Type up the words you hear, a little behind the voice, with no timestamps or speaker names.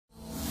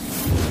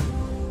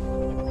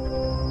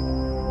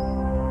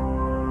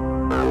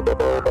So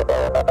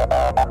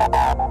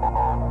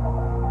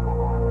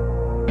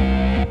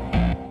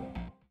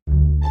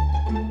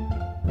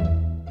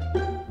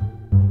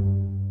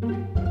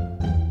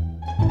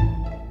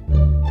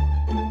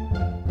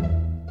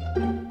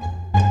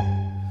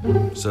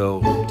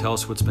tell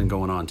us what's been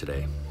going on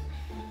today.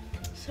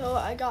 So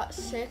I got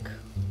sick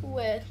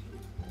with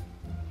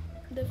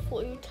the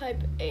flu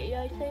type A,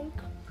 I think.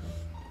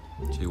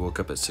 So you woke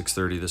up at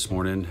 6:30 this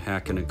morning,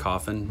 hacking and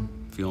coughing,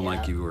 feeling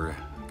like you were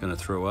gonna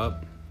throw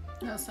up.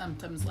 No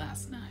symptoms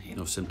last night.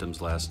 No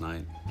symptoms last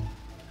night.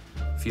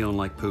 Feeling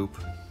like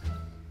poop.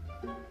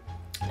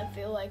 I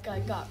feel like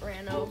I got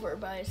ran over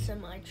by a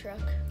semi truck.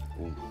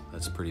 Oh,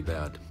 that's pretty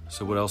bad.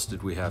 So what else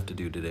did we have to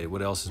do today?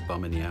 What else is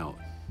bumming you out?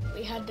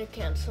 We had to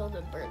cancel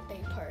the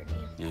birthday party.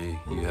 Yeah,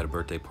 you had a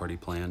birthday party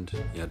planned.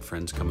 You had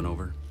friends coming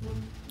over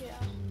Yeah.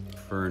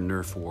 for a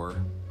Nerf war.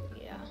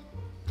 Yeah.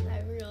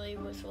 I really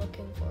was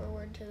looking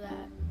forward to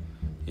that.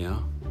 Yeah.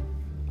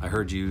 I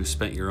heard you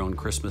spent your own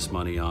Christmas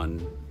money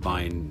on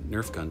buying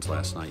Nerf guns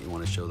last night. You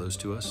want to show those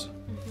to us?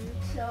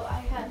 Mm-hmm. So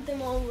I had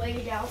them all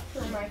laid out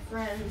for my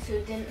friends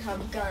who didn't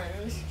have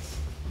guns.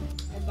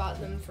 I bought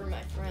them for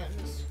my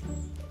friends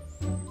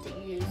to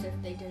use if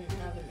they didn't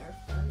have a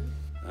Nerf gun.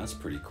 That's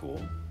pretty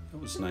cool. That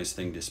was a nice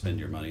thing to spend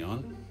your money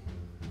on.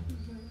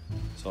 Mm-hmm.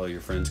 So all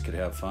your friends could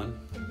have fun.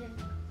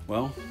 Mm-hmm.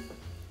 Well,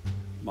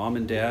 Mom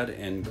and Dad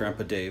and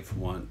Grandpa Dave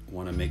want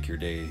to make your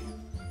day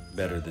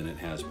better than it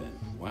has been.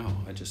 Wow,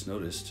 I just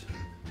noticed.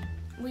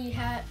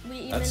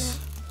 That's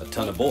a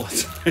ton of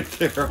bullets right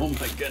there. Oh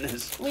my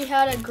goodness. We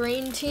had a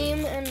green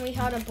team and we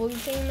had a blue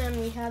team and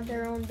we had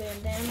their own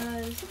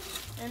bandanas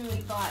and we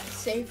bought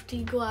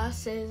safety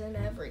glasses and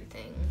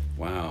everything.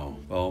 Wow.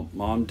 Well,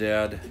 Mom,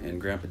 Dad,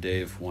 and Grandpa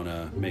Dave want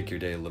to make your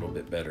day a little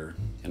bit better.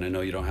 And I know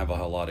you don't have a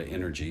whole lot of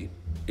energy.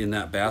 In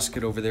that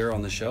basket over there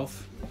on the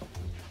shelf,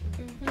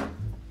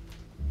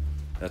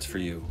 that's for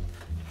you.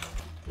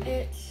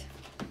 It's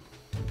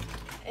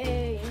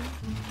a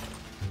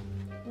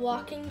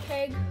walking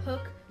peg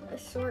hook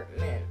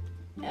assortment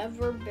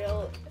ever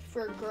built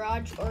for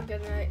garage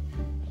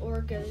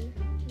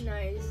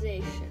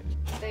organization.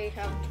 They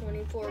have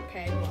 24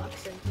 peg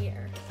locks in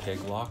here. Peg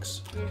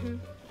locks? Mm-hmm.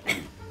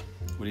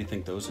 What do you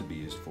think those would be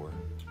used for?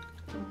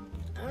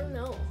 I don't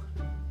know.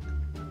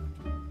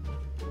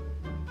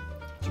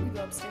 Should we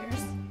go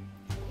upstairs?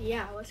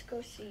 Yeah, let's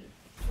go see.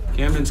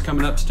 Camden's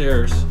coming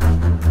upstairs.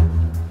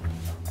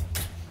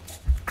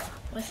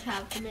 What's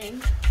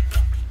happening?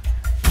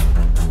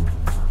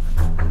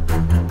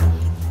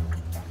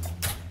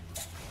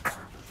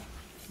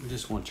 We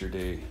just want your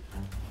day.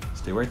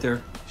 Stay right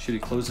there. Should he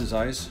close his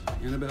eyes,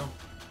 Annabelle?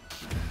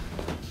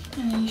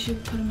 And then you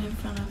should put him in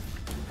front of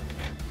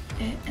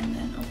it and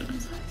then open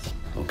his eyes.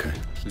 Okay.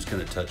 Who's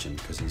gonna touch him?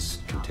 Because he's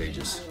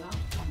contagious.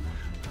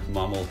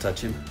 Mom will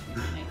touch him.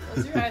 Okay,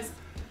 close your eyes.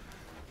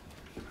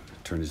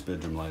 Turn his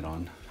bedroom light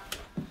on.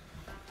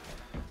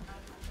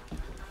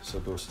 So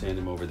go stand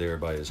him over there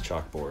by his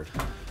chalkboard.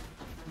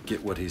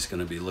 Get what he's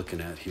gonna be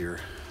looking at here.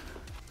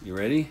 You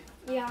ready?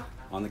 Yeah.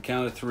 On the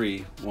count of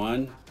 3.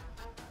 1,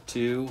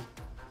 2,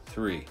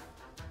 3.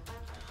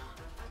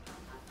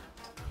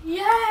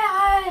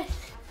 Yes!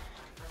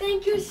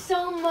 Thank you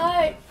so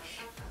much.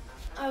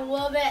 I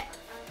love it.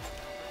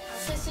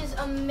 This is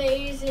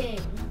amazing.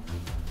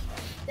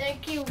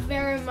 Thank you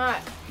very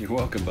much. You're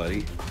welcome,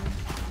 buddy.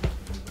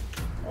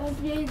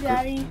 Okay,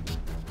 Daddy.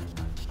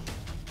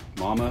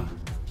 Mama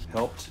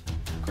helped.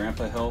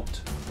 Grandpa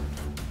helped.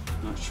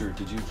 Not sure.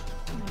 Did you?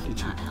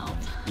 Did not help.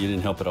 You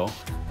didn't help at all?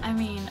 I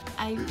mean,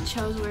 I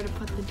chose where to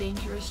put the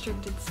danger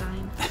restricted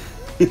sign,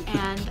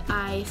 and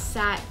I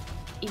sat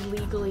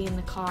illegally in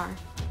the car.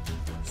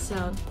 So.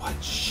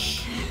 What?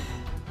 Shh.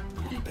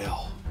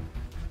 Bell.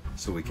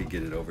 So we could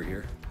get it over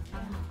here.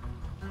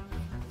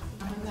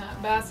 And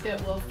that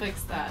basket will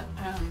fix that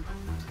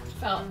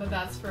felt, but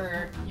that's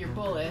for your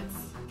bullets.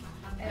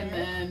 And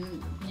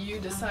then you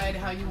decide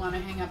how you want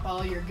to hang up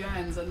all your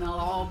guns, and they'll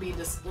all be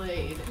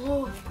displayed.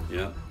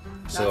 Yep.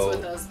 That's So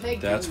what those peg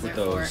that's things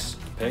what are those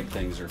peg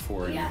things are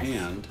for in Yes. your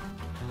hand.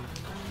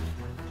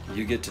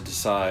 You get to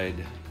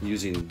decide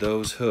using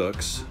those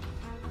hooks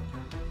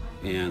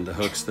and the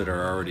hooks that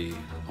are already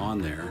on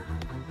there.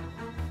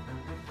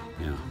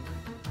 Yeah.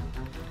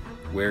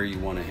 Where you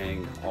want to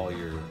hang all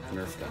your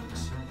Nerf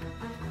guns.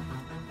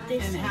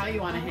 And how you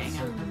want to hang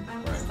them.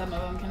 Right. Some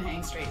of them can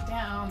hang straight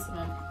down, some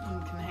of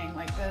them can hang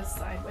like this,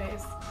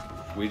 sideways.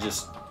 We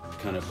just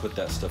kind of put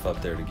that stuff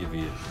up there to give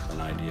you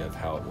an idea of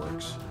how it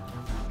works.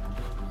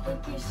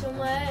 Thank you so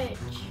much.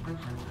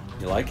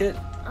 You like it?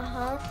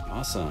 Uh-huh.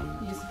 Awesome.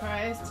 You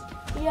surprised?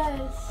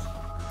 Yes.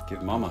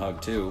 Give Mom a hug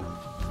too.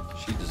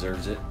 She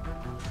deserves it.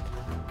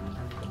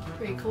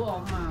 Pretty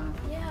cool, huh?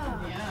 Yeah.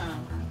 Yeah.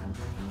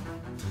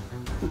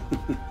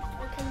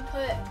 I can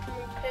put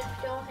my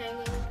pistol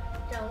hanging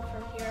down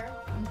from here.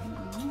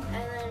 And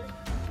then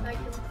I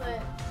can put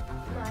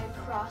my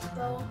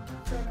crossbow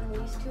from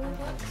these 2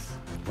 hooks.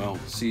 Well,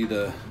 see,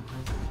 the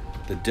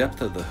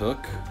depth of the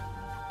hook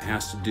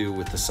has to do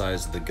with the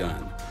size of the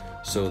gun.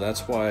 So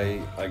that's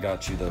why I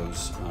got you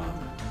those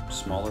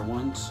smaller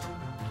ones.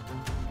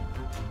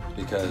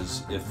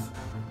 because if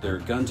their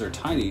guns are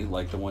tiny,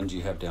 like the ones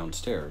you have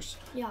downstairs,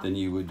 Yeah. then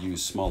you would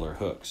use smaller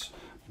hooks.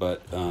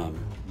 But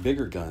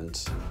bigger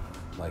guns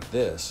like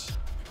this,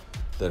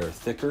 that are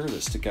thicker,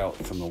 that stick out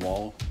from the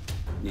wall,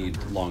 need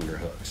longer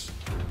hooks.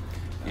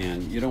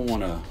 And you don't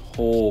want a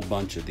whole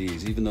bunch of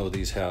these, even though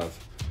these have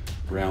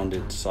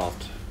rounded,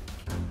 soft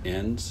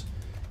ends,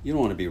 you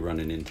don't want to be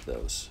running into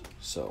those.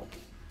 So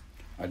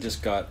I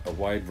just got a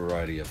wide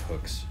variety of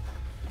hooks.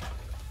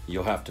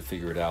 You'll have to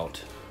figure it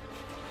out.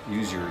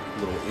 Use your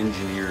little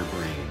engineer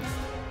brain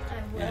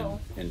I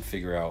will. and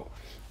figure out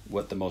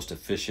what the most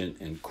efficient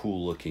and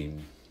cool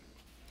looking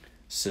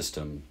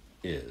system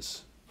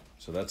is.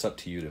 So that's up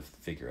to you to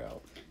figure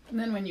out. And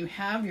then when you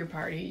have your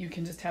party, you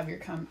can just have your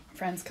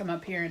friends come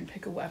up here and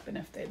pick a weapon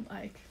if they'd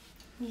like.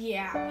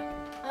 Yeah.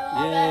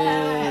 I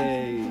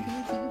Yay!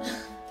 love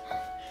it.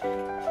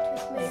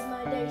 This made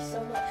my day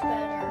so much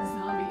better.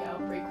 Zombie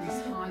outbreak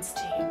response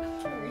team.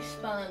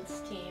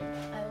 Response team.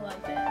 I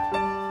love it.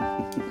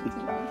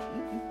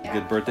 Yeah.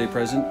 Good birthday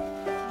present?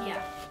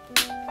 Yeah.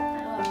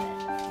 I love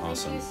it.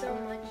 Awesome. Thank you so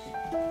much.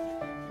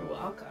 You're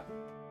welcome.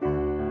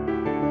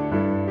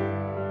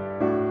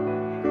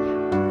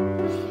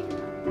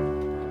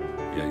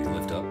 Yeah, you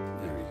lift up.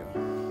 There you go.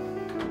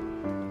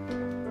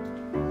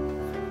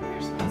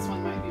 Here, so this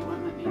one might be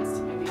one that needs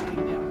to maybe hang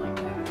down like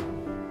that.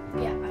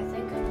 Yeah, I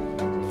think I'm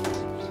gonna do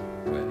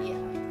that. Way.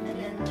 Yeah. And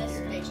then this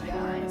big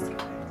guy.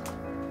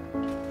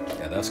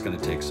 Yeah, that's going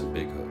to take some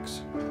big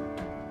hooks.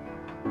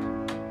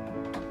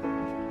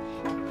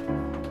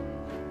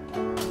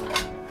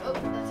 Oh,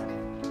 that's okay.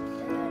 And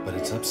then But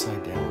it's this.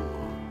 upside down.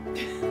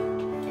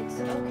 It's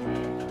okay.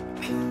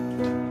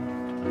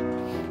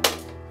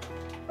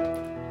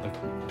 Like,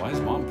 why is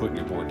Mom putting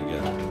your board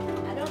together?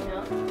 I don't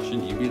know.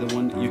 Shouldn't you be the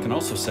one? You can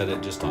also set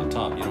it just on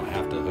top. You don't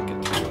have to hook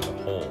it to a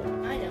hole.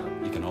 I know.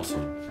 You can also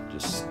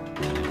just.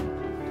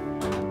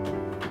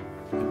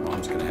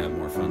 Mom's going to have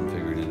more fun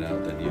figuring it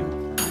out than you.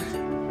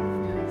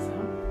 You think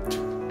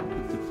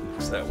so?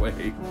 It's that way.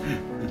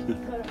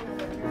 Put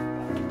another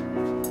Nerf